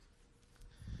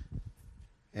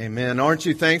Amen. Aren't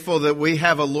you thankful that we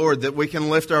have a Lord that we can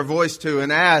lift our voice to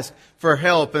and ask for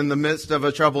help in the midst of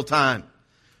a troubled time?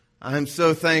 I'm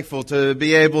so thankful to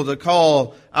be able to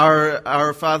call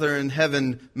our Father in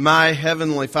heaven, my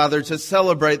Heavenly Father, to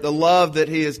celebrate the love that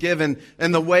He has given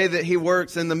and the way that He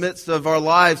works in the midst of our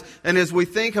lives. And as we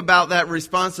think about that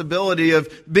responsibility of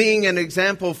being an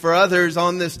example for others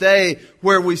on this day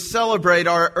where we celebrate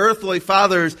our earthly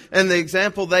fathers and the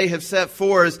example they have set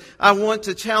for us, I want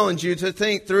to challenge you to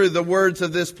think through the words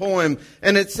of this poem.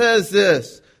 And it says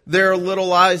this: "There are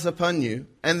little eyes upon you,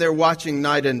 and they're watching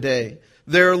night and day.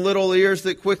 There are little ears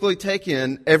that quickly take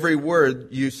in every word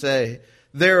you say.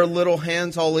 There are little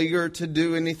hands all eager to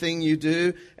do anything you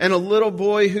do, and a little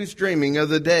boy who's dreaming of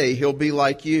the day he'll be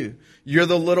like you. You're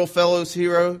the little fellow's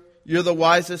hero. You're the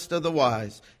wisest of the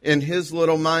wise. In his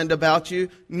little mind about you,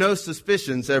 no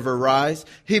suspicions ever rise.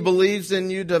 He believes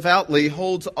in you devoutly,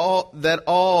 holds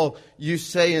all you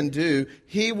say and do.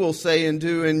 He will say and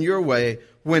do in your way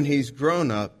when he's grown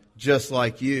up just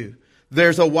like you.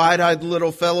 There's a wide-eyed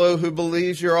little fellow who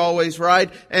believes you're always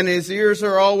right, and his ears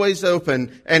are always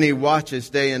open, and he watches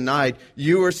day and night.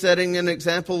 You are setting an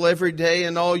example every day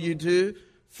in all you do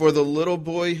for the little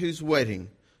boy who's waiting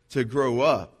to grow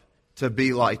up to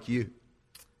be like you."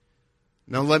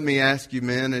 Now let me ask you,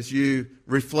 men, as you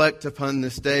reflect upon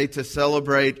this day to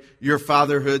celebrate your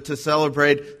fatherhood, to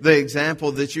celebrate the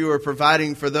example that you are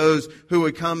providing for those who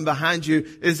would come behind you,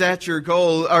 is that your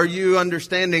goal? Are you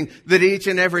understanding that each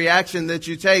and every action that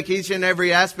you take, each and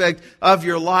every aspect of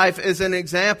your life is an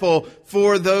example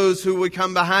for those who would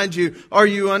come behind you? Are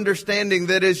you understanding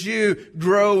that as you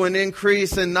grow and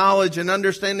increase in knowledge and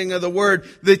understanding of the Word,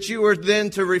 that you are then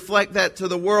to reflect that to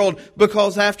the world?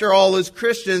 Because after all, as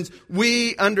Christians,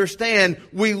 we understand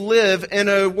we live in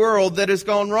a world that has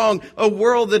gone wrong, a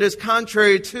world that is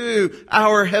contrary to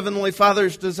our Heavenly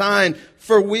Father's design.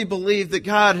 For we believe that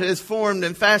God has formed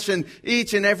and fashioned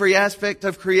each and every aspect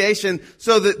of creation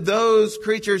so that those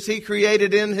creatures He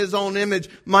created in His own image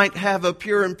might have a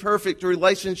pure and perfect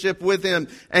relationship with Him.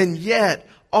 And yet,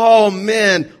 all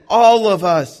men, all of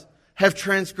us, have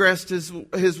transgressed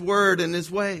His word and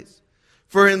His ways.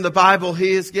 For in the Bible,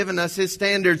 He has given us His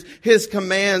standards, His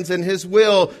commands, and His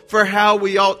will for how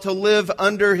we ought to live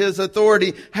under His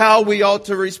authority, how we ought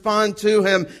to respond to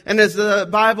Him. And as the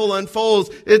Bible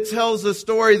unfolds, it tells a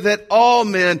story that all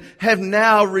men have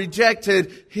now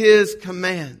rejected His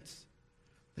commands.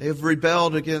 They have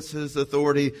rebelled against His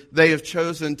authority. They have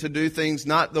chosen to do things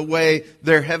not the way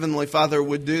their Heavenly Father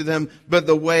would do them, but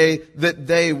the way that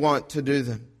they want to do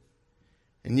them.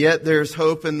 And yet there's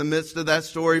hope in the midst of that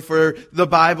story, for the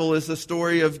Bible is a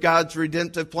story of God's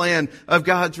redemptive plan, of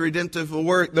God's redemptive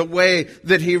work, the way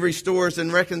that He restores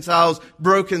and reconciles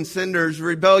broken sinners,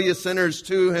 rebellious sinners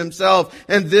to Himself.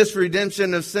 And this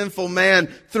redemption of sinful man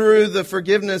through the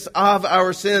forgiveness of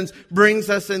our sins brings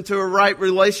us into a right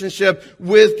relationship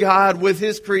with God, with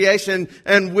His creation,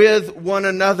 and with one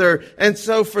another. And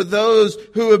so for those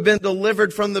who have been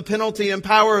delivered from the penalty and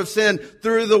power of sin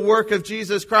through the work of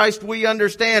Jesus Christ, we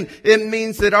understand it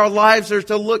means that our lives are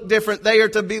to look different. They are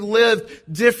to be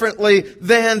lived differently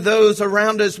than those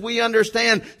around us. We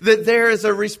understand that there is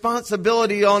a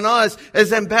responsibility on us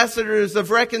as ambassadors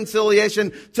of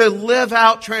reconciliation to live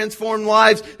out transformed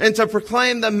lives and to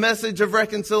proclaim the message of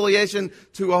reconciliation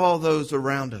to all those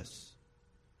around us.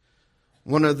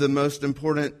 One of the most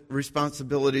important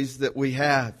responsibilities that we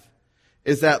have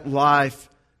is that life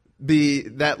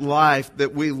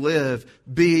that we live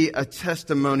be a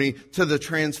testimony to the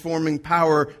transforming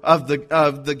power of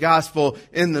the gospel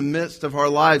in the midst of our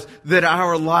lives. That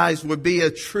our lives would be a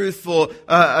testimony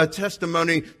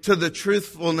to the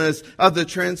truthfulness of the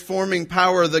transforming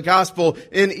power of the gospel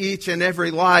in each and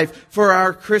every life. For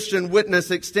our Christian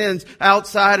witness extends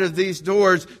outside of these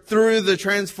doors through the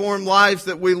transformed lives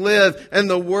that we live and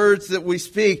the words that we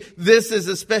speak. This is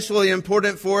especially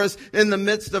important for us in the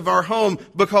midst of our home,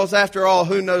 because after all,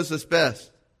 who knows us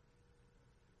best?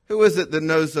 Who is it that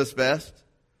knows us best?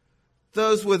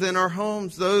 Those within our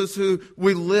homes, those who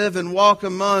we live and walk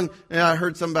among. And I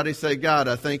heard somebody say, God,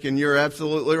 I think, and you're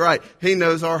absolutely right. He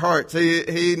knows our hearts.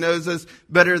 He knows us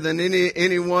better than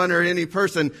anyone or any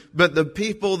person. But the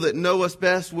people that know us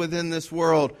best within this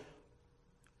world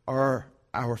are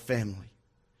our family.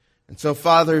 And so,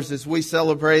 fathers, as we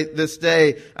celebrate this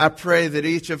day, I pray that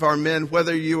each of our men,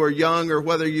 whether you are young or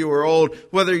whether you are old,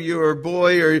 whether you are a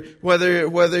boy or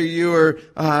whether you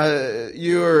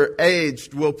are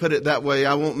aged, we'll put it that way.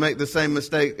 I won't make the same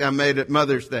mistake I made at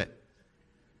Mother's Day.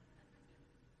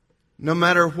 No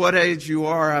matter what age you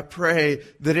are, I pray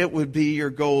that it would be your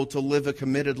goal to live a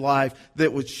committed life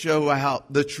that would show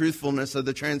out the truthfulness of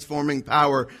the transforming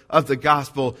power of the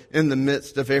gospel in the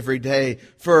midst of every day.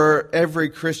 For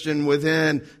every Christian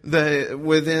within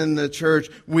the church,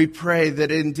 we pray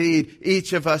that indeed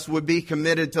each of us would be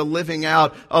committed to living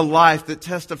out a life that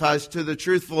testifies to the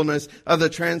truthfulness of the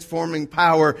transforming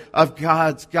power of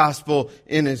God's gospel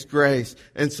in His grace.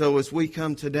 And so as we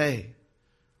come today,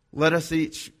 let us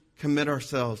each commit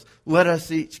ourselves. Let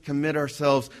us each commit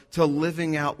ourselves to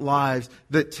living out lives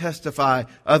that testify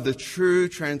of the true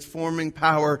transforming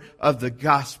power of the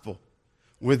gospel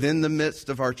within the midst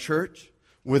of our church,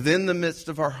 within the midst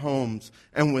of our homes,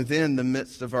 and within the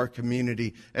midst of our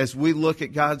community. As we look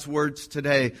at God's words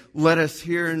today, let us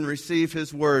hear and receive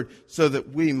His word so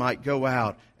that we might go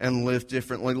out and live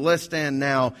differently. Let's stand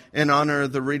now in honor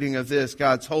of the reading of this,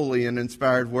 God's holy and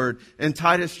inspired word. In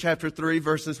Titus chapter 3,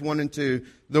 verses 1 and 2,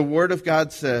 the word of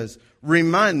God says,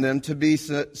 "Remind them to be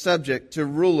subject to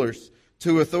rulers,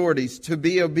 to authorities, to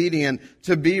be obedient,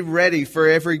 to be ready for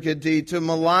every good deed, to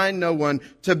malign no one,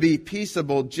 to be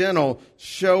peaceable, gentle,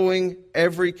 showing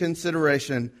every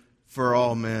consideration for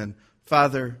all men."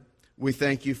 Father, we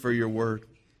thank You for Your word.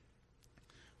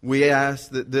 We ask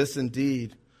that this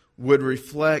indeed would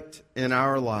reflect in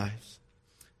our lives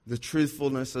the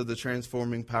truthfulness of the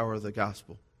transforming power of the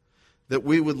gospel. That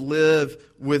we would live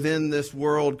within this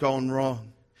world gone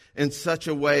wrong in such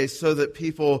a way so that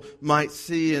people might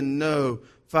see and know,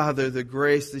 Father, the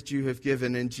grace that You have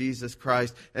given in Jesus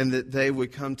Christ, and that they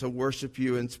would come to worship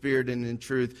You in spirit and in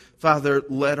truth. Father,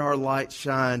 let our light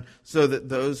shine so that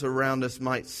those around us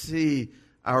might see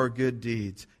our good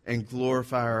deeds and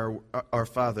glorify our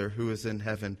Father who is in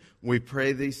heaven. We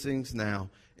pray these things now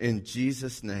in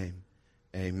Jesus' name.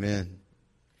 Amen.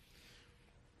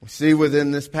 We see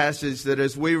within this passage that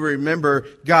as we remember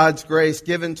God's grace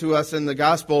given to us in the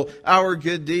gospel, our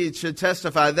good deeds should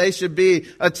testify. They should be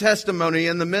a testimony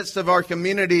in the midst of our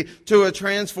community to a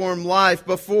transformed life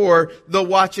before the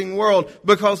watching world.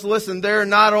 Because listen, there are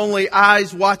not only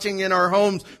eyes watching in our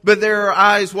homes, but there are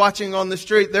eyes watching on the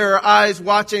street. There are eyes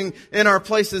watching in our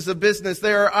places of business.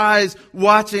 There are eyes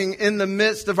watching in the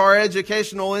midst of our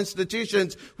educational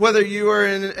institutions. Whether you are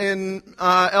in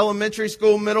elementary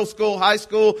school, middle school, high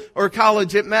school, or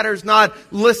college, it matters not.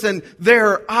 Listen, there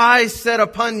are eyes set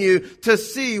upon you to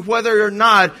see whether or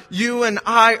not you and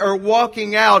I are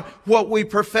walking out what we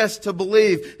profess to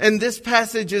believe. And this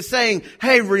passage is saying,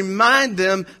 hey, remind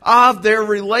them of their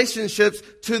relationships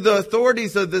to the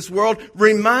authorities of this world.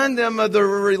 Remind them of the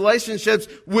relationships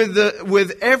with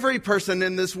every person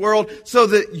in this world so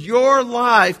that your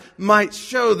life might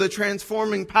show the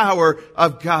transforming power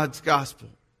of God's gospel.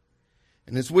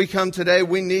 And as we come today,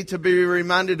 we need to be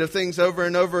reminded of things over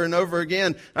and over and over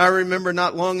again. I remember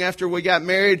not long after we got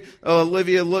married,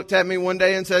 Olivia looked at me one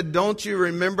day and said, "Don't you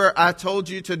remember I told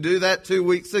you to do that 2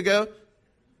 weeks ago?"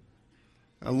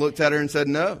 I looked at her and said,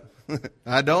 "No,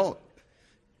 I don't."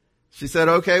 She said,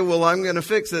 "Okay, well, I'm going to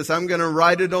fix this. I'm going to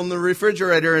write it on the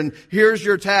refrigerator, and here's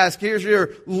your task. Here's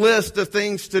your list of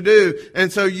things to do. And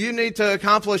so you need to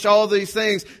accomplish all these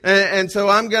things. And so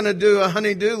I'm going to do a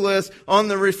honey-do list on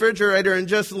the refrigerator and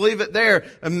just leave it there."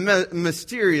 And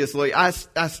mysteriously, I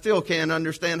still can't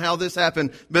understand how this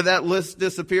happened, but that list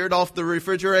disappeared off the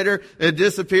refrigerator. It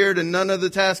disappeared, and none of the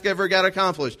tasks ever got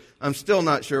accomplished. I'm still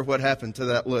not sure what happened to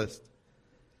that list.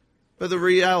 But the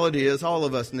reality is all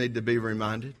of us need to be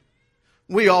reminded.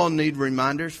 We all need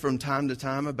reminders from time to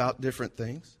time about different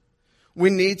things. We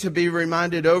need to be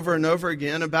reminded over and over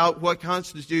again about what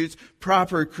constitutes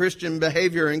proper Christian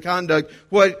behavior and conduct,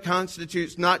 what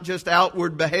constitutes not just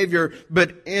outward behavior,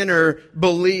 but inner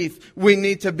belief. We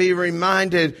need to be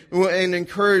reminded and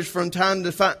encouraged from time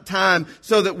to time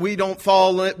so that we don't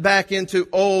fall back into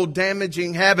old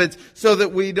damaging habits, so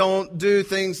that we don't do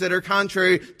things that are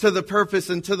contrary to the purpose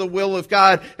and to the will of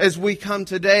God. As we come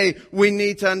today, we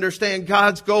need to understand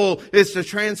God's goal is to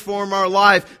transform our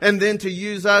life and then to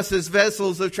use us as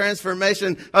vessels of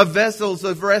transformation, of vessels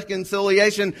of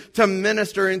reconciliation, to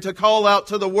minister and to call out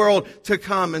to the world to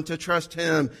come and to trust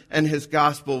Him and His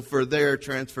gospel for their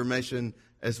transformation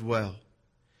as well.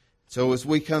 So as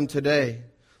we come today,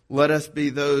 let us be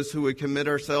those who would commit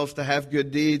ourselves to have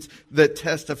good deeds that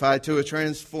testify to a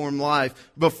transformed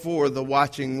life before the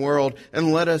watching world.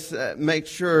 And let us make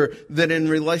sure that in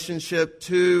relationship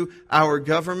to our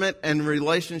government and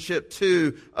relationship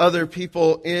to other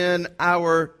people in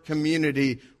our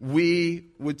community, we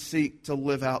would seek to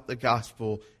live out the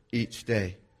gospel each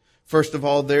day. First of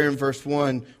all, there in verse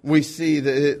 1, we see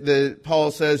that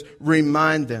Paul says,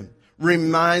 remind them.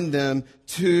 remind them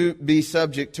to be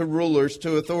subject to rulers,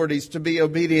 to authorities, to be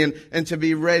obedient, and to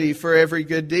be ready for every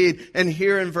good deed. And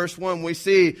here in verse 1, we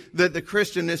see that the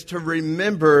Christian is to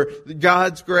remember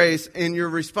God's grace in your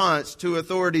response to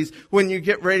authorities. When you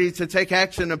get ready to take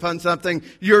action upon something,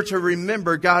 you're to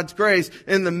remember God's grace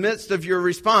in the midst of your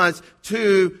response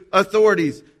to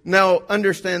authorities. Now,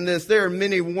 understand this. There are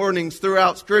many warnings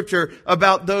throughout Scripture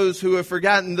about those who have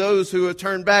forgotten, those who have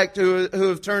turned back, who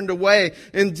have turned away.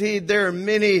 Indeed, there are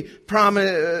many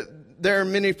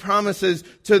promises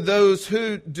to those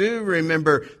who do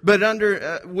remember.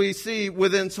 But we see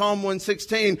within Psalm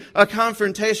 116 a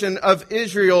confrontation of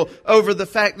Israel over the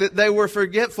fact that they were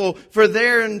forgetful. For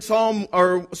there in Psalm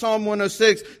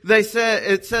 106,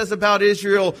 it says about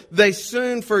Israel, they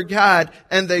soon forgot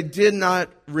and they did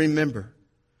not remember.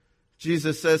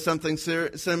 Jesus says something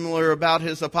similar about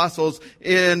his apostles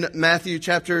in Matthew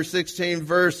chapter 16,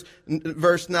 verse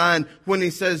 9, when he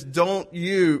says, don't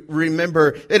you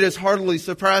remember? It is hardly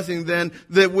surprising then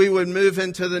that we would move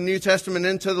into the New Testament,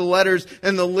 into the letters,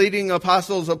 and the leading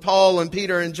apostles of Paul and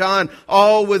Peter and John,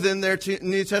 all within their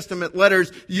New Testament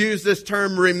letters, use this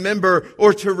term remember,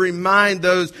 or to remind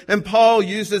those. And Paul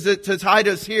uses it to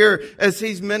Titus here as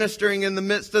he's ministering in the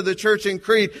midst of the church in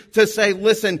Crete to say,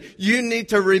 listen, you need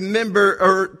to remember,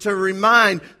 or to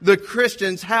remind the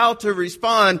Christians how to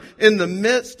respond in the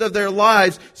midst of their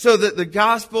lives so that the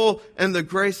gospel and the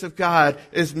grace of God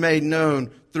is made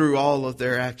known through all of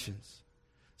their actions.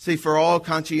 See, for all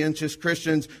conscientious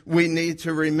Christians, we need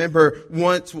to remember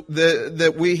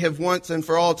that we have once and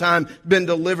for all time been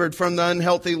delivered from the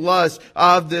unhealthy lust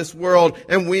of this world.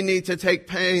 And we need to take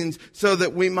pains so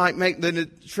that we might make the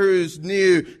truths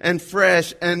new and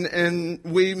fresh, and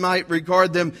we might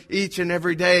regard them each and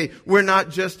every day. We're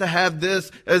not just to have this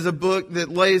as a book that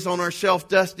lays on our shelf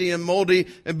dusty and moldy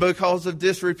and because of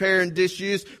disrepair and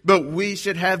disuse, but we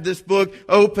should have this book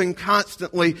open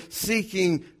constantly,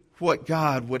 seeking what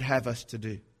God would have us to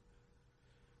do.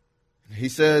 He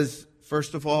says,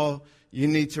 first of all, you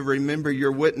need to remember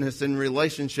your witness in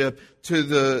relationship to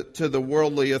the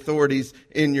worldly authorities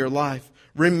in your life.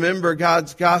 Remember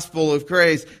God's gospel of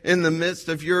grace in the midst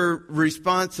of your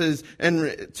responses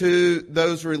and to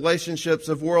those relationships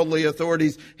of worldly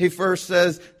authorities. He first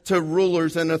says to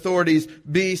rulers and authorities,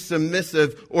 be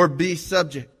submissive or be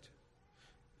subject.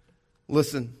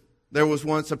 Listen. There was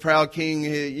once a proud king,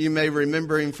 you may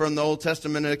remember him from the Old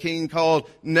Testament, a king called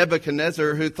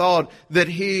Nebuchadnezzar, who thought that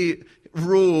he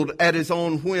ruled at his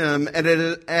own whim and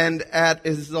at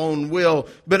his own will.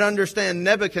 But understand,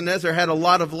 Nebuchadnezzar had a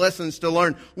lot of lessons to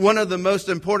learn. One of the most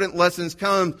important lessons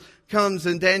comes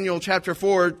in Daniel chapter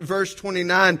 4, verse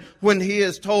 29, when he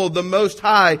is told the Most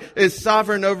High is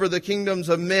sovereign over the kingdoms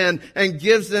of men and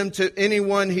gives them to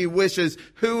anyone he wishes.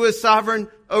 Who is sovereign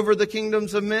over the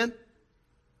kingdoms of men?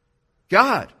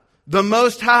 God, the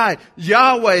Most High,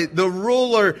 Yahweh, the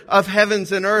ruler of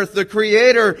heavens and earth, the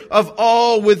creator of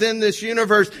all within this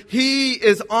universe. He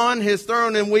is on his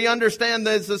throne, and we understand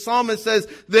that as the psalmist says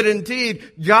that indeed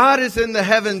God is in the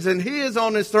heavens and he is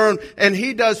on his throne, and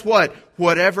he does what?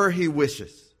 Whatever he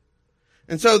wishes.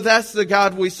 And so that's the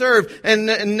God we serve. And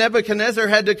Nebuchadnezzar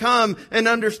had to come and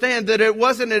understand that it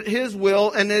wasn't at his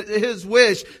will and at his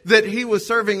wish that he was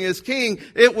serving as king.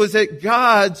 It was at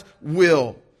God's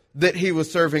will that he was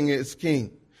serving as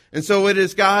king. And so it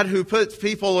is God who puts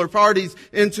people or parties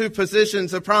into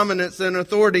positions of prominence and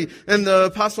authority. And the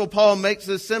Apostle Paul makes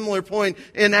a similar point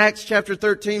in Acts chapter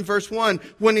 13, verse 1,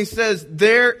 when he says,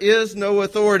 there is no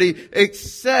authority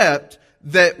except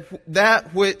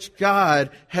that which God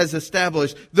has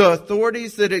established. The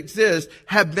authorities that exist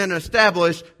have been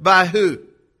established by who?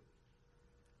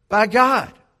 By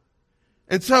God.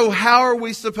 And so how are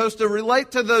we supposed to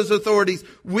relate to those authorities?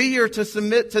 We are to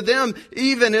submit to them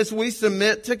even as we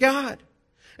submit to God.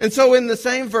 And so in the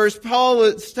same verse, Paul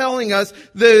is telling us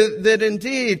that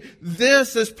indeed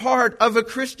this is part of a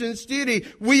Christian's duty.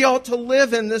 We ought to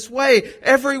live in this way.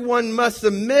 Everyone must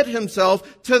submit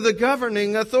himself to the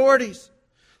governing authorities.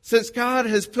 Since God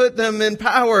has put them in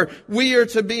power, we are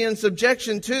to be in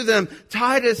subjection to them.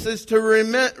 Titus is to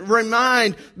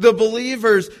remind the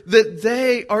believers that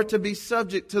they are to be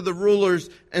subject to the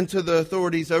rulers and to the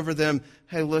authorities over them.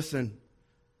 Hey, listen,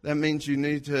 that means you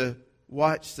need to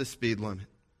watch the speed limit.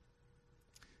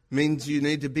 It means you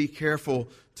need to be careful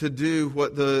to do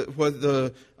what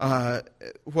the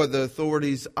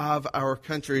authorities of our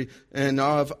country and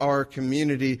of our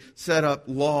community set up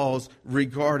laws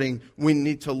regarding. We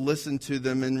need to listen to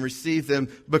them and receive them,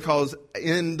 because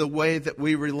in the way that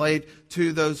we relate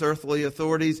to those earthly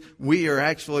authorities, we are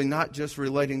actually not just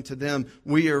relating to them.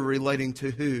 We are relating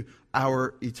to who?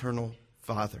 Our eternal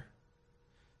Father.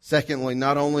 Secondly,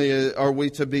 not only are we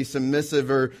to be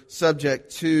submissive or subject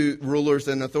to rulers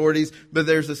and authorities, but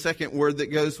there's a second word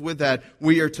that goes with that.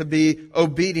 We are to be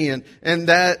obedient. And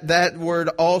that word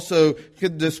also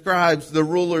describes the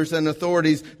rulers and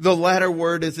authorities. The latter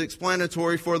word is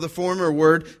explanatory for the former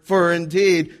word, for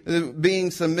indeed,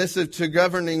 being submissive to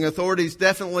governing authorities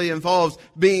definitely involves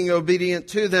being obedient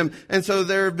to them. And so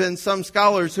there have been some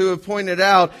scholars who have pointed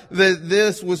out that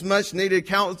this was much needed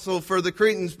counsel for the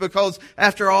Cretans, because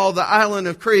after all, the island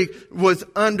of Crete was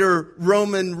under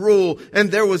Roman rule, and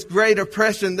there was great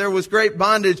oppression, there was great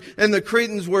bondage, and the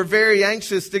Cretans were very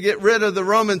anxious to get rid of the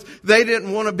Romans. They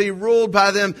didn't want to be ruled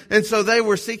by them, and so they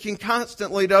were seeking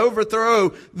constantly to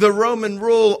overthrow the Roman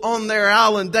rule on their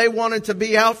island. They wanted to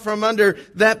be out from under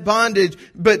that bondage.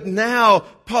 But now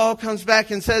Paul comes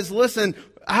back and says, listen,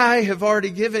 I have already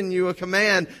given you a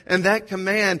command, and that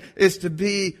command is to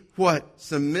be what?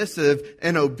 Submissive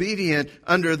and obedient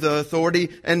under the authority.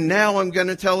 And now I'm going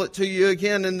to tell it to you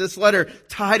again in this letter.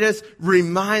 Titus,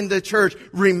 remind the church,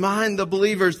 remind the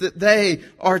believers that they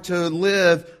are to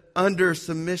live under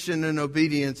submission and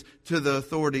obedience to the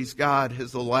authorities God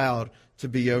has allowed to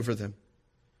be over them.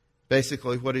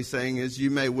 Basically, what he's saying is, you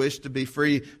may wish to be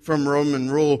free from Roman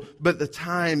rule, but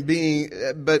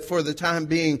for the time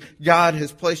being, God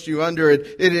has placed you under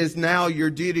it. It is now your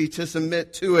duty to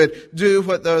submit to it. Do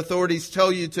what the authorities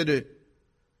tell you to do.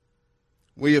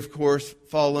 We, of course,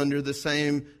 fall under the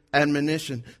same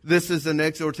admonition. This is an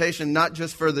exhortation not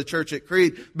just for the church at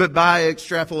Crete, but by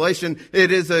extrapolation,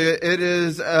 it is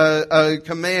a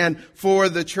command for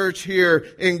the church here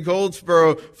in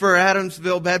Goldsboro, for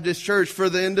Adamsville Baptist Church, for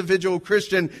the individual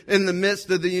Christian in the midst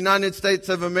of the United States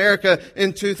of America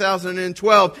in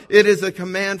 2012. It is a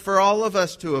command for all of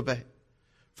us to obey.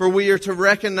 For we are to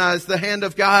recognize the hand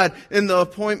of God in the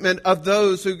appointment of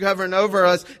those who govern over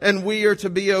us, and we are to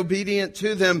be obedient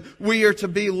to them. We are to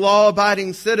be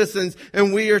law-abiding citizens,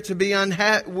 and we are to be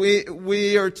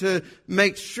we are to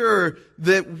make sure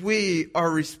that we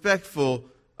are respectful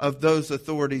of those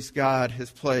authorities God has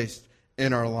placed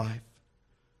in our life.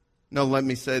 Now, let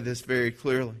me say this very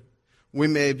clearly. We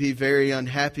may be very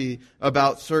unhappy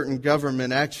about certain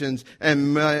government actions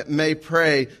and may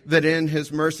pray that in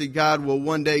His mercy God will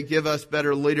one day give us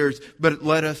better leaders. But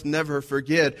let us never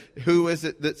forget, who is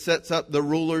it that sets up the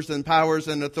rulers and powers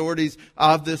and authorities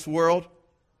of this world?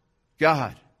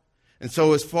 God. And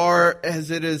so as far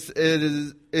as it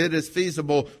is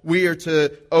feasible, we are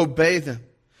to obey them.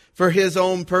 For His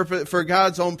own purpose, for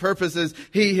God's own purposes,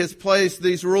 He has placed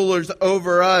these rulers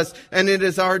over us, and it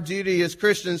is our duty as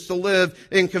Christians to live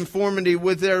in conformity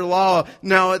with their law.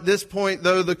 Now, at this point,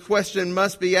 though, the question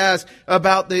must be asked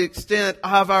about the extent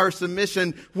of our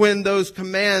submission when those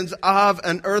commands of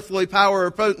an earthly power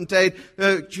or potentate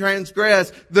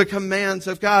transgress the commands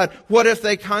of God. What if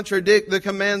they contradict the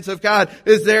commands of God?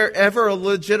 Is there ever a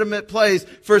legitimate place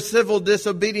for civil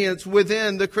disobedience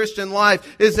within the Christian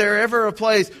life? Is there ever a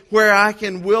place where I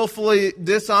can willfully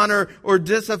dishonor or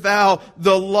disavow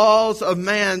the laws of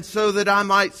man so that I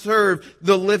might serve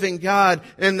the living God?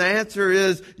 And the answer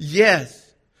is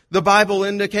yes. The Bible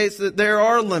indicates that there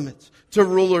are limits to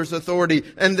rulers' authority,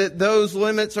 and that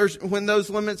when those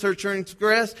limits are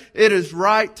transgressed, it is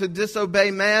right to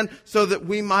disobey man so that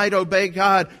we might obey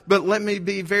God. But let me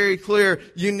be very clear,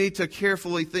 you need to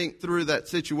carefully think through that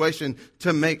situation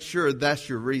to make sure that's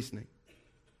your reasoning.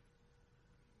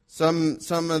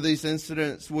 Some of these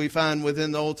incidents we find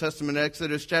within the Old Testament.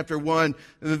 Exodus chapter 1,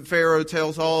 Pharaoh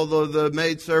tells all the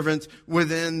maidservants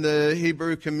within the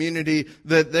Hebrew community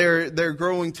that they're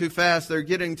growing too fast, they're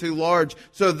getting too large,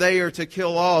 so they are to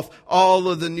kill off all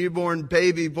of the newborn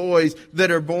baby boys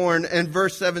that are born. And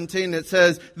verse 17 it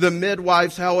says, the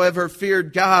midwives, however,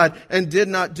 feared God and did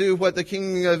not do what the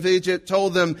king of Egypt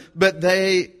told them, but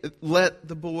they let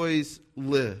the boys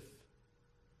live.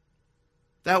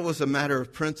 That was a matter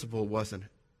of principle, wasn't it?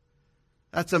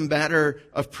 That's a matter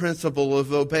of principle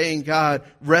of obeying God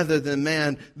rather than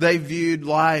man. They viewed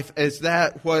life as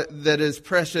that is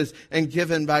precious and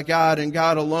given by God and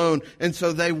God alone. And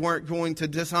so they weren't going to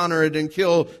dishonor it and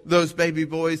kill those baby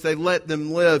boys. They let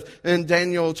them live. In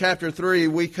Daniel chapter 3,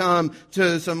 we come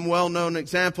to some well-known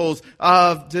examples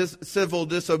of civil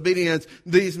disobedience.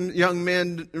 These young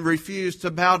men refused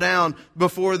to bow down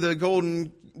before the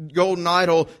golden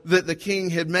idol that the king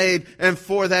had made, and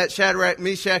for that Shadrach,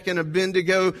 Meshach, and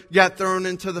Abednego got thrown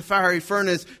into the fiery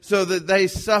furnace so that they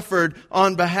suffered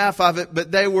on behalf of it,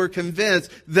 but they were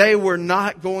convinced they were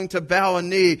not going to bow a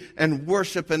knee and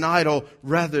worship an idol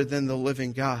rather than the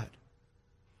living God.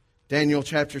 Daniel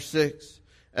chapter 6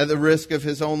 At the risk of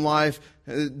his own life,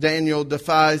 Daniel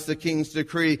defies the king's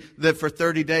decree that for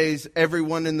 30 days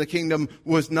everyone in the kingdom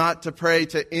was not to pray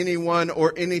to anyone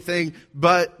or anything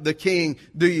but the king.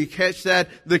 Do you catch that?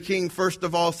 The king first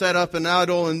of all set up an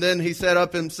idol, and then he set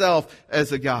up himself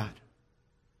as a god.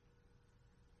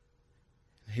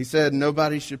 He said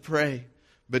nobody should pray.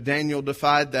 But Daniel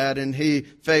defied that, and he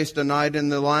faced a night in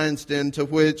the lion's den, to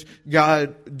which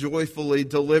God joyfully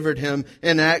delivered him.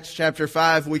 In Acts chapter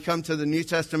 5, we come to the New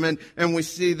Testament and we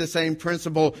see the same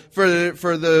principle. For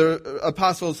the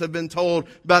apostles have been told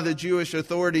by the Jewish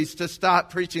authorities to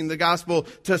stop preaching the gospel,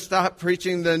 to stop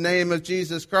preaching the name of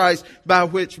Jesus Christ, by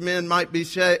which men might be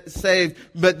saved.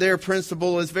 But their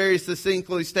principle is very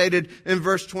succinctly stated in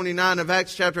verse 29 of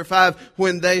Acts chapter 5,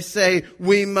 when they say,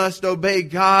 we must obey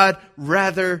God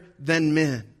rather than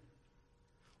men.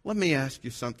 Let me ask you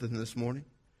something this morning.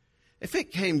 If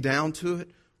it came down to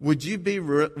it, would you be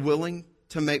willing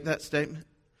to make that statement?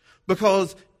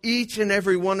 Because each and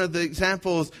every one of the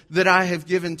examples that I have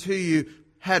given to you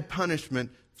had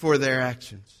punishment for their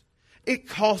actions. It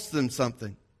cost them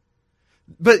something.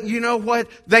 But you know what?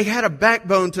 They had a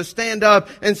backbone to stand up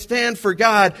and stand for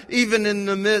God, even in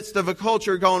the midst of a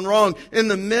culture gone wrong, in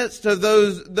the midst of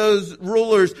those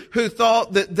rulers who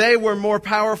thought that they were more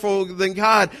powerful than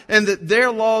God and that their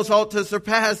laws ought to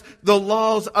surpass the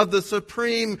laws of the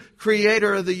supreme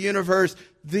creator of the universe.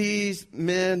 These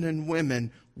men and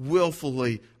women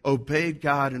willfully obeyed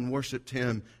God and worshiped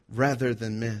Him rather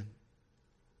than men.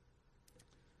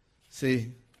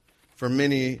 See, for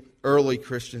many early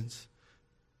Christians,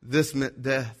 this meant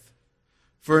death.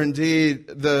 For indeed,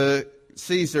 the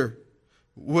Caesar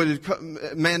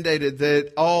mandated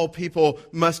that all people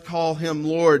must call him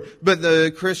Lord, but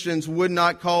the Christians would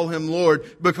not call him Lord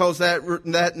because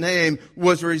that name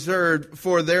was reserved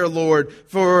for their Lord,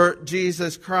 for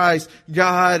Jesus Christ,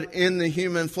 God in the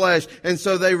human flesh. And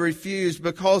so they refused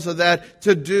because of that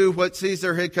to do what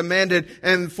Caesar had commanded,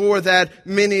 and for that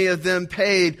many of them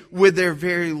paid with their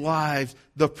very lives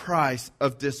the price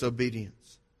of disobedience.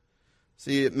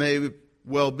 See, it may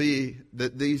well be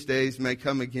that these days may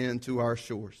come again to our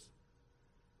shores.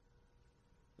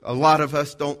 A lot of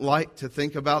us don't like to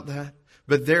think about that,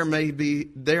 but there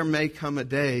may come a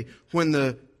day when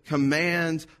the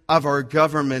commands of our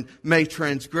government may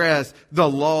transgress the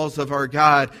laws of our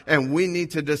God, and we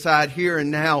need to decide here and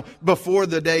now, before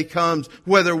the day comes,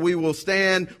 whether we will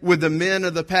stand with the men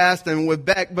of the past and with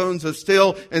backbones of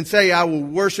steel and say, I will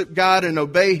worship God and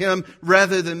obey Him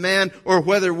rather than man, or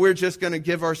whether we're just going to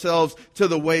give ourselves to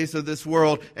the ways of this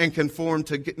world and conform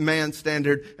to man's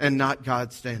standard and not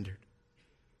God's standard.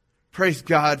 Praise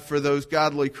God for those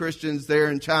godly Christians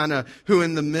there in China who,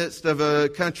 in the midst of a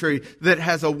country that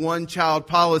has a one-child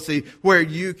policy where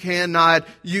you cannot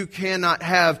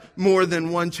have more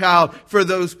than one child, for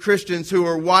those Christians who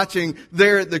are watching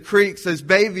there at the creeks as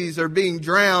babies are being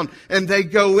drowned, and they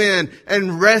go in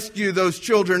and rescue those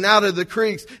children out of the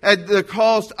creeks at the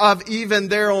cost of even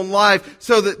their own life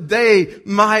so that they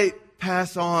might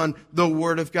pass on the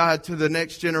Word of God to the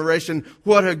next generation.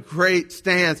 What a great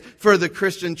stance for the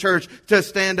Christian church to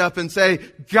stand up and say,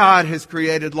 God has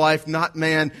created life, not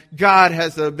man. God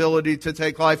has the ability to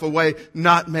take life away,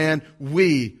 not man.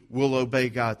 We will obey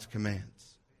God's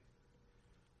commands.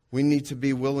 We need to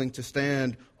be willing to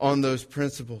stand on those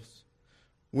principles.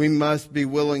 We must be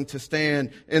willing to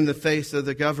stand in the face of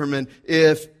the government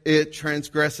if it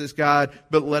transgresses God.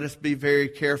 But let us be very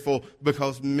careful,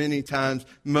 because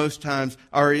most times,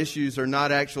 our issues are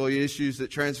not actually issues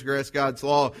that transgress God's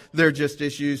law. They're just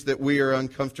issues that we are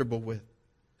uncomfortable with.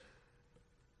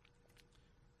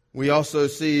 We also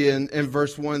see in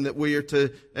verse 1 that we are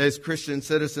to, as Christian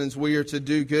citizens, we are to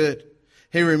do good.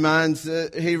 He reminds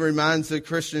the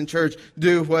Christian church,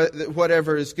 do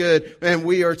whatever is good, and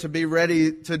we are to be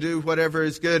ready to do whatever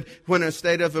is good when a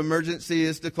state of emergency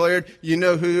is declared. You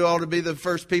know who ought to be the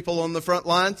first people on the front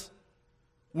lines?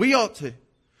 We ought to.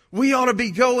 We ought to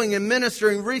be going and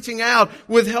ministering, reaching out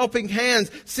with helping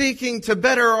hands, seeking to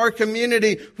better our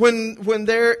community when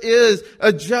there is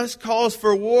a just cause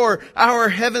for war. Our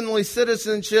heavenly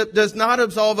citizenship does not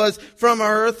absolve us from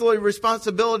our earthly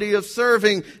responsibility of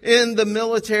serving in the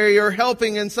military or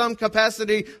helping in some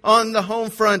capacity on the home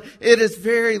front. It is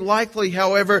very likely,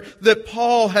 however, that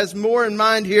Paul has more in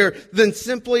mind here than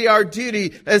simply our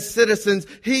duty as citizens.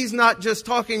 He's not just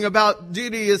talking about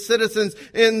duty as citizens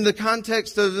in the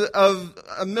context of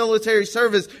a military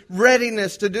service.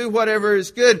 Readiness to do whatever is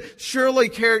good surely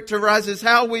characterizes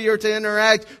how we are to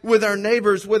interact with our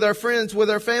neighbors, with our friends,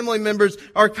 with our family members,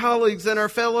 our colleagues, and our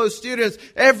fellow students.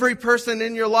 Every person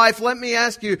in your life, let me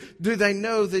ask you, do they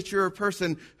know that you're a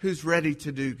person who's ready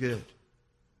to do good?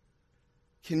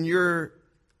 Can your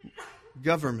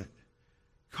government,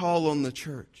 call on the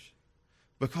church,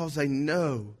 because they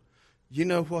know, you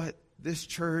know what? This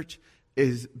church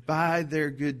is, by their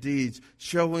good deeds,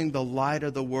 showing the light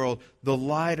of the world, the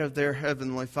light of their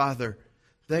Heavenly Father.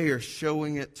 They are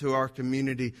showing it to our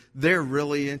community. They're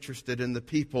really interested in the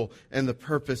people and the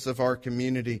purpose of our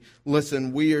community.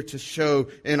 Listen, we are to show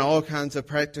in all kinds of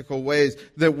practical ways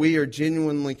that we are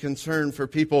genuinely concerned for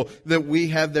people, that we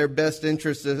have their best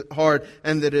interests at heart,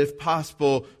 and that if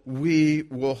possible, we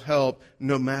will help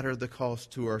no matter the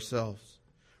cost to ourselves.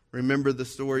 Remember the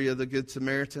story of the Good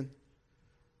Samaritan?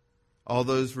 All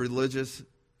those religious,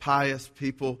 pious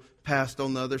people passed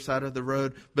on the other side of the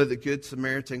road, but the Good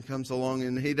Samaritan comes along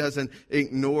and he doesn't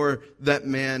ignore that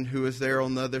man who is there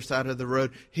on the other side of the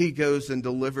road. He goes and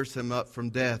delivers him up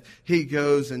from death. He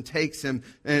goes and takes him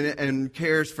and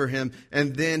cares for him,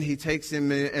 and then he takes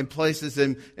him and places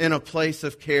him in a place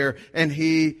of care, and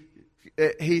he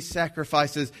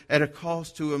sacrifices at a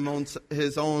cost to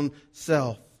his own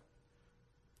self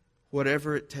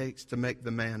whatever it takes to make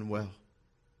the man well.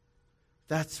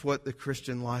 That's what the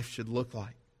Christian life should look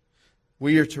like.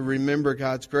 We are to remember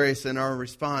God's grace in our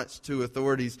response to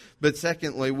authorities. But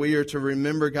secondly, we are to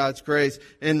remember God's grace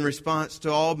in response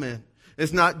to all men.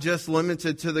 It's not just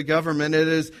limited to the government. It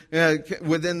is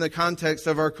within the context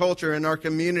of our culture and our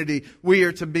community. We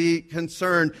are to be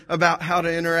concerned about how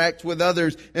to interact with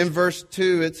others. In verse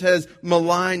 2, it says,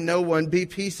 malign no one, be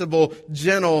peaceable,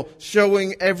 gentle,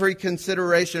 showing every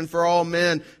consideration for all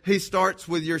men. He starts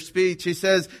with your speech. He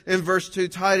says in verse 2,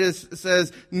 Titus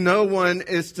says, no one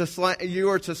is you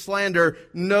are to slander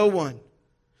no one.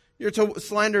 You're to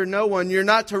slander no one. You're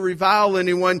not to revile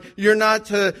anyone. You're not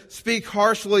to speak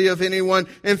harshly of anyone.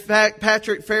 In fact,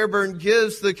 Patrick Fairburn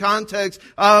gives the context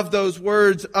of those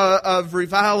words of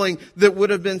reviling that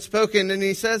would have been spoken. And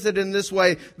he says it in this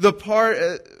way.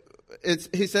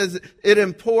 He says it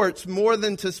imports more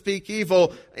than to speak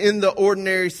evil in the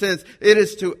ordinary sense. It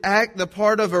is to act the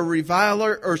part of a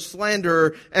reviler or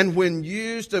slanderer, and when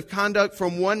used of conduct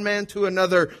from one man to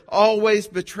another, always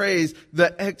betrays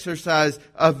the exercise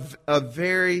of a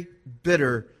very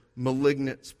bitter,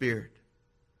 malignant spirit.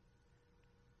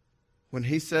 When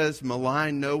he says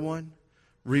malign no one,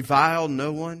 revile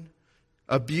no one,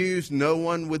 abuse no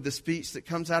one with the speech that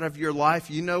comes out of your life.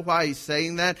 You know why he's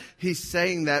saying that? He's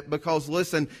saying that because,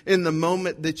 listen, in the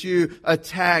moment that you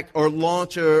attack or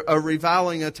launch a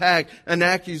reviling attack, an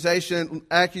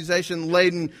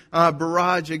accusation-laden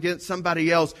barrage against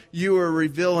somebody else, you are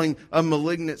revealing a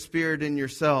malignant spirit in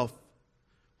yourself,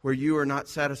 where you are not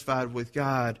satisfied with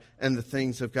God and the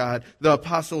things of God. The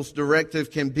apostles' directive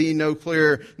can be no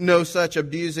clearer. No such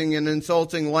abusing and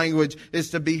insulting language is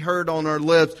to be heard on our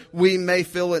lips. We may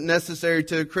feel it necessary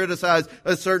to criticize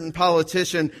a certain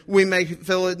politician. We may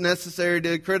feel it necessary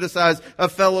to criticize a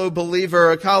fellow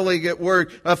believer, a colleague at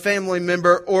work, a family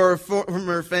member, or a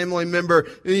former family member.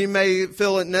 You may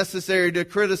feel it necessary to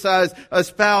criticize a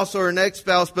spouse or an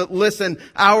ex-spouse. But listen,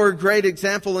 our great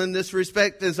example in this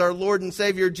respect is our Lord and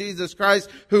Savior Jesus Christ,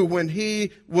 who when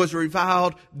He was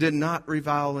reviled, did not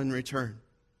revile in return.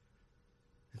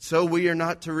 And so we are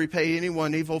not to repay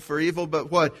anyone evil for evil, but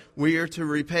what? We are to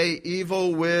repay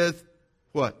evil with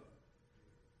what?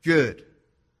 Good.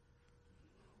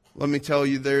 Let me tell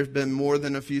you, there's been more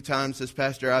than a few times as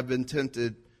pastor I've been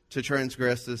tempted to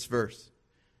transgress this verse.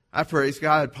 I praise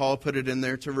God, Paul put it in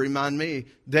there to remind me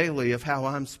daily of how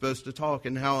I'm supposed to talk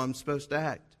and how I'm supposed to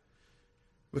act.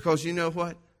 Because you know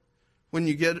what? When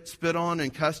you get spit on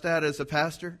and cussed at as a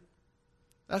pastor,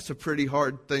 that's a pretty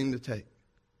hard thing to take.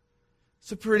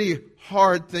 It's a pretty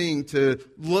hard thing to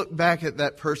look back at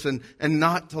that person and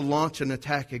not to launch an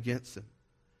attack against them.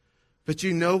 But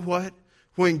you know what?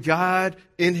 When God,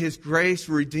 in His grace,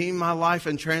 redeemed my life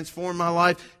and transformed my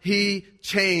life, He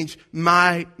changed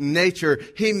my nature.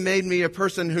 He made me a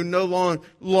person who no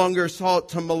longer sought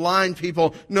to malign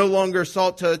people, no longer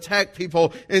sought to attack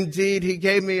people. Indeed, He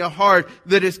gave me a heart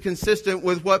that is consistent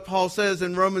with what Paul says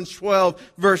in Romans 12,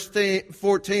 verse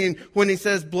 14, when he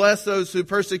says, bless those who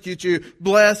persecute you,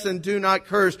 bless and do not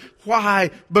curse.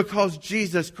 Why? Because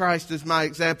Jesus Christ is my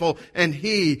example, and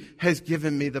He has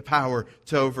given me the power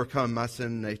to overcome my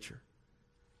sin nature.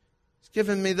 He's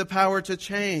given me the power to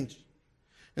change.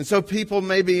 And so people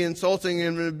may be insulting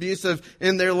and abusive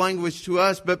in their language to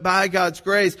us, but by God's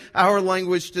grace, our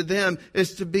language to them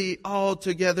is to be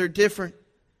altogether different.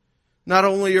 Not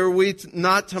only are we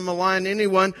not to malign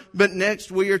anyone, but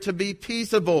next we are to be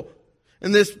peaceable.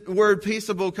 And this word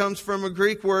peaceable comes from a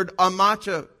Greek word,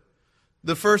 amacho.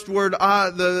 The first word,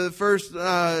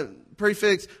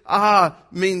 prefix,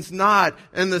 means not,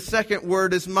 and the second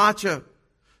word is macho.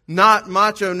 not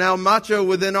macho. Now, macho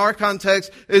within our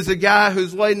context is a guy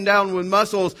who's laden down with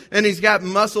muscles, and he's got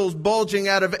muscles bulging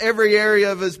out of every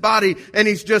area of his body, and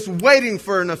he's just waiting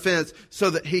for an offense so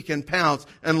that he can pounce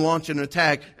and launch an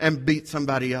attack and beat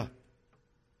somebody up.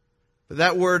 But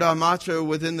that word macho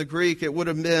within the Greek, it would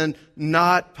have been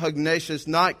not pugnacious,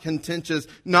 not contentious,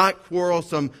 not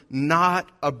quarrelsome, not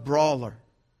a brawler.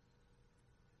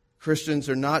 Christians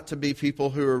are not to be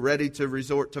people who are ready to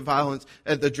resort to violence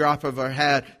at the drop of our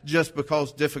hat just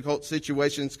because difficult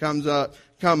situations come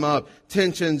up.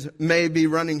 Tensions may be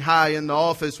running high in the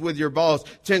office with your boss.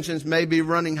 Tensions may be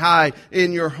running high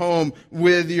in your home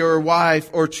with your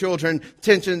wife or children.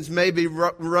 Tensions may be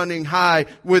running high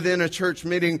within a church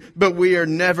meeting, but we are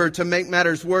never to make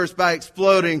matters worse by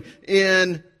exploding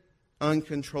in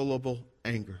uncontrollable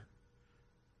anger.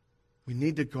 We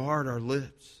need to guard our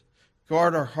lips.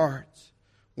 Guard our hearts.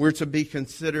 We're to be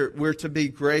considerate. We're to be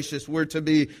gracious. We're to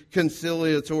be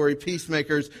conciliatory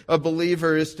peacemakers. A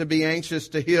believer is to be anxious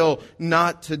to heal,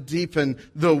 not to deepen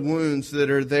the wounds that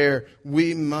are there.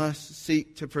 We must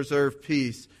seek to preserve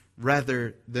peace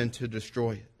rather than to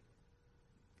destroy it.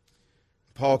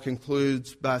 Paul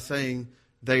concludes by saying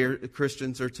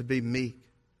Christians are to be meek.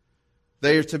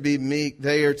 They are to be meek.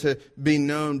 They are to be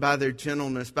known by their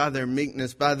gentleness, by their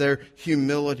meekness, by their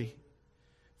humility.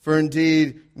 For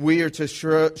indeed, we are to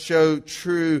show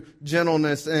true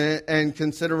gentleness and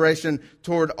consideration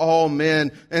toward all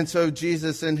men. And so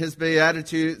Jesus, in his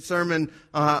Beatitude sermon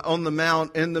on the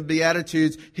Mount, in the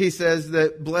Beatitudes, he says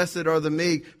that blessed are the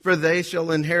meek, for they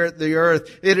shall inherit the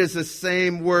earth. It is the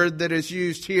same word that is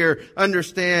used here.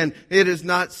 Understand, it is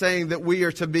not saying that we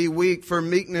are to be weak, for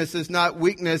meekness is not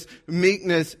weakness.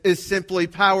 Meekness is simply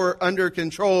power under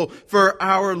control. For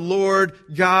our Lord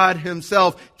God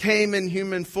himself came in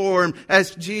human form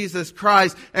as Jesus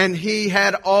Christ, and he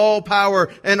had all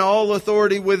power and all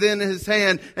authority within his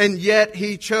hand, and yet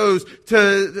he chose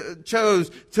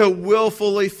to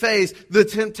willfully face the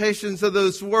temptations of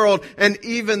this world and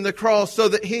even the cross, so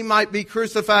that he might be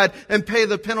crucified and pay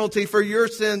the penalty for your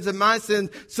sins and my sins,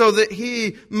 so that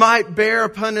he might bear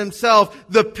upon himself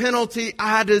the penalty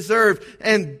I deserve.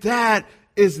 And that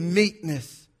is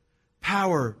meekness,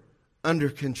 power under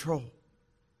control.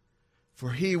 For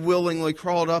he willingly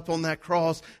crawled up on that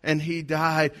cross and he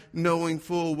died, knowing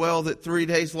full well that 3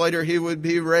 days later he would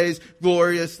be raised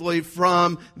gloriously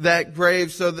from that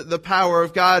grave, so that the power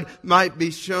of God might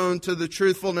be shown to the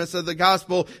truthfulness of the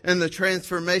gospel and the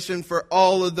transformation for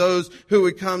all of those who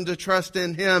would come to trust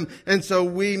in him. And so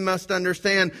we must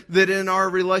understand that in our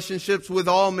relationships with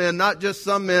all men, not just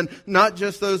some men, not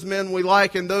just those men we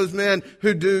like and those men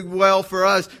who do well for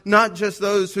us, not just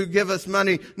those who give us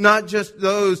money, not just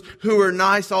those who are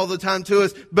nice all the time to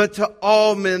us, but to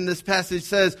all men, this passage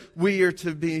says we are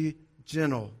to be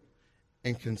gentle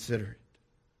and considerate.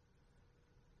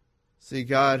 See,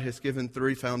 God has given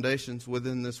 3 foundations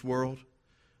within this world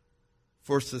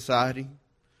for society.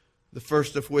 The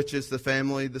first of which is the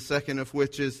family, the second of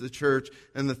which is the church,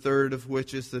 and the third of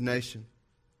which is the nation.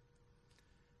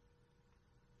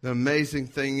 The amazing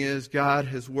thing is God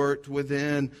has worked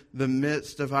within the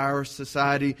midst of our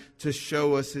society to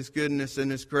show us his goodness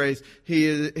and his grace.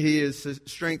 He has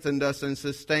strengthened us and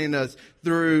sustained us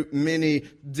through many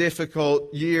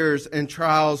difficult years and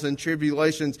trials and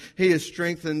tribulations. He has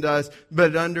strengthened us.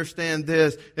 But understand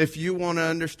this, if you want to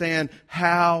understand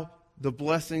how the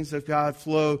blessings of God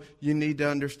flow, you need to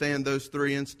understand those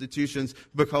 3 institutions.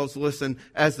 Because listen,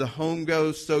 as the home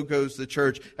goes, so goes the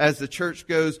church. As the church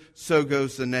goes, so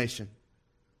goes the nation.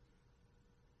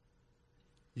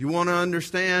 You want to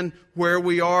understand where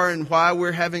we are and why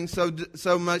we're having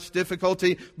so much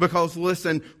difficulty? Because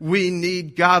listen, we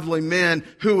need godly men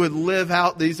who would live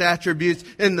out these attributes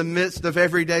in the midst of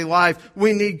everyday life.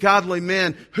 We need godly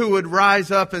men who would rise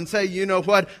up and say, you know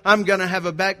what, I'm going to have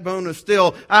a backbone of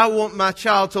steel. I want my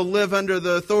child to live under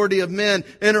the authority of men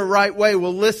in a right way.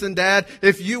 Well, listen, Dad,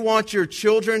 if you want your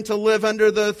children to live under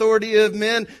the authority of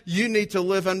men, you need to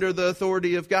live under the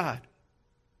authority of God.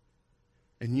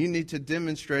 And you need to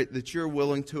demonstrate that you're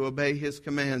willing to obey his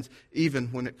commands even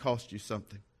when it costs you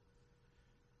something.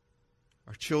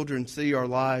 Our children see our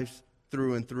lives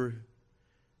through and through.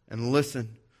 And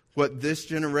listen, what this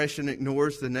generation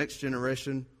ignores, the next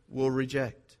generation will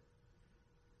reject.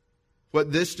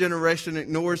 What this generation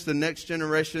ignores, the next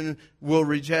generation will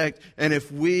reject. And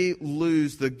if we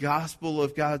lose the gospel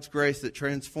of God's grace that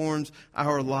transforms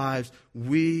our lives,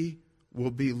 we will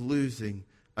be losing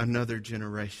another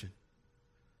generation.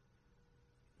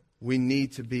 We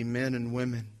need to be men and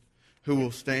women who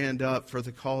will stand up for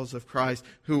the cause of Christ,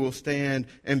 who will stand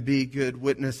and be good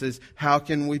witnesses. How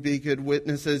can we be good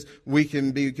witnesses? We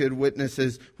can be good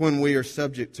witnesses when we are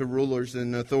subject to rulers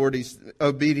and authorities,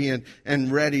 obedient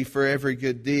and ready for every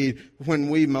good deed, when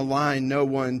we malign no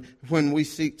one, when we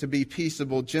seek to be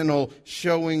peaceable, gentle,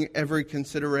 showing every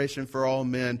consideration for all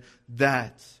men.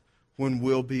 That's when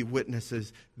we'll be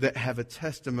witnesses that have a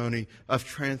testimony of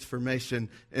transformation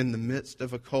in the midst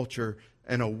of a culture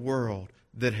and a world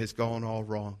that has gone all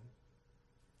wrong.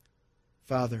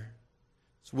 Father,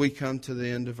 as we come to the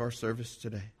end of our service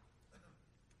today,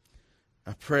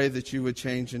 I pray that you would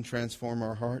change and transform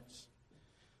our hearts.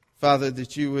 Father,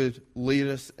 that you would lead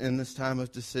us in this time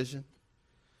of decision.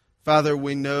 Father,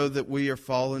 we know that we are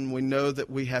fallen. We know that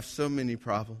we have so many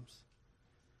problems.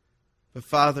 But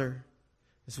Father,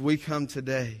 as we come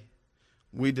today,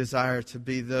 we desire to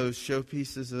be those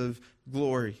showpieces of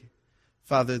glory,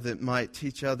 Father, that might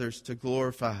teach others to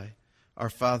glorify our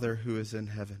Father who is in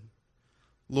heaven.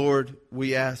 Lord,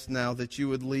 we ask now that you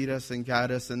would lead us and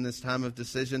guide us in this time of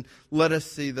decision. Let us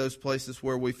see those places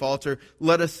where we falter.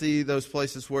 Let us see those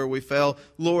places where we fail.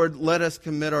 Lord, let us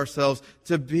commit ourselves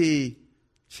to be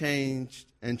changed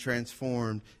and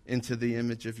transformed into the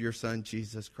image of your Son,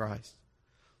 Jesus Christ.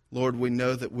 Lord, we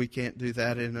know that we can't do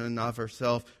that in and of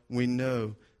ourselves. We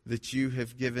know that you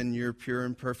have given your pure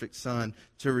and perfect Son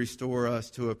to restore us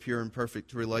to a pure and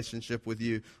perfect relationship with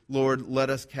you. Lord, let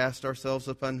us cast ourselves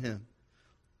upon him.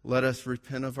 Let us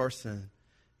repent of our sin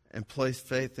and place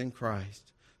faith in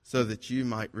Christ so that you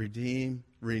might redeem,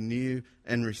 renew,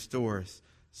 and restore us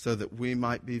so that we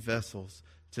might be vessels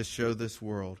to show this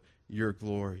world your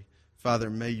glory. Father,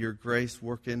 may your grace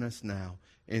work in us now.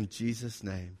 In Jesus'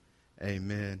 name.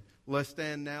 Amen. Let's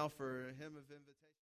stand now for a hymn of invitation.